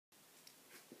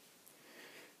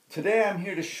Today I'm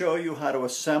here to show you how to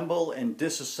assemble and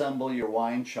disassemble your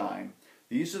wine chime.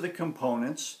 These are the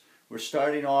components. We're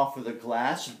starting off with a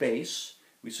glass base.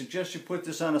 We suggest you put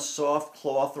this on a soft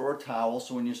cloth or a towel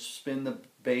so when you spin the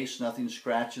base nothing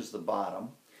scratches the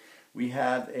bottom. We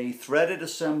have a threaded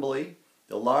assembly,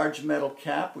 the large metal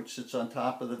cap which sits on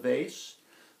top of the vase.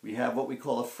 We have what we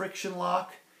call a friction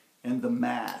lock and the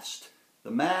mast.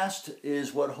 The mast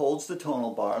is what holds the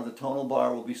tonal bar. The tonal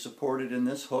bar will be supported in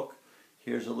this hook.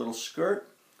 Here's a little skirt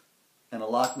and a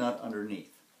lock nut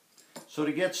underneath. So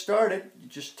to get started, you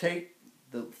just take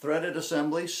the threaded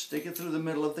assembly, stick it through the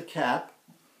middle of the cap,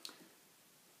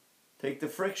 take the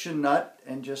friction nut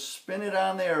and just spin it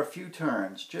on there a few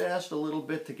turns, just a little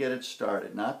bit to get it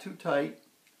started, not too tight.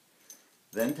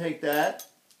 Then take that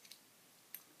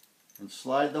and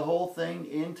slide the whole thing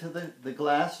into the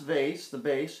glass vase, the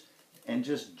base, and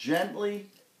just gently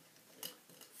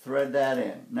thread that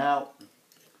in. Now,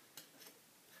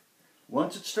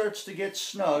 once it starts to get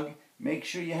snug, make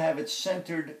sure you have it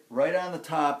centered right on the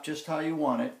top, just how you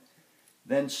want it.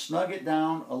 Then snug it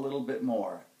down a little bit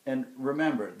more. And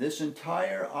remember, this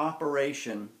entire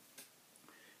operation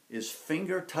is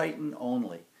finger tighten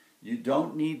only. You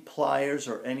don't need pliers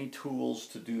or any tools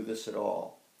to do this at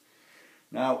all.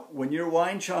 Now, when your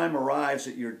wine chime arrives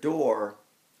at your door,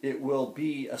 it will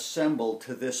be assembled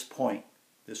to this point.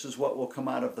 This is what will come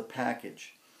out of the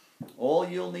package. All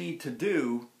you'll need to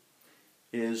do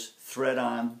is thread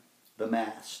on the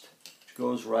mast, which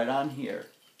goes right on here.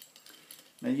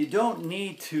 Now you don't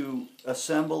need to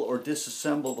assemble or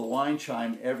disassemble the wine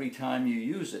chime every time you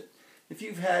use it. If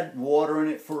you've had water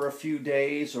in it for a few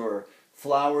days or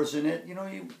flowers in it,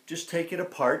 you just take it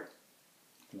apart,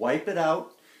 wipe it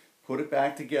out, put it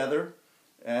back together,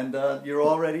 and you're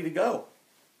all ready to go.